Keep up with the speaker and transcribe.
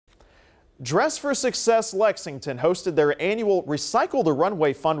Dress for Success Lexington hosted their annual Recycle the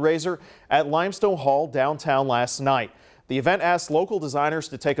Runway fundraiser at Limestone Hall downtown last night. The event asked local designers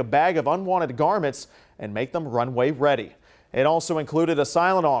to take a bag of unwanted garments and make them runway ready. It also included a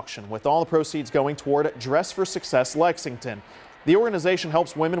silent auction with all the proceeds going toward Dress for Success Lexington. The organization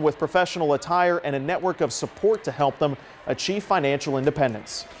helps women with professional attire and a network of support to help them achieve financial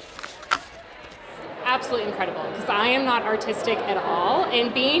independence. Absolutely incredible, because I am not artistic at all,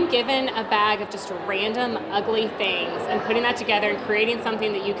 and being given a bag of just random ugly things and putting that together and creating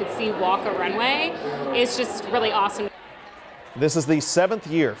something that you could see walk a runway is just really awesome. This is the 7th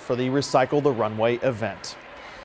year for the Recycle the Runway event.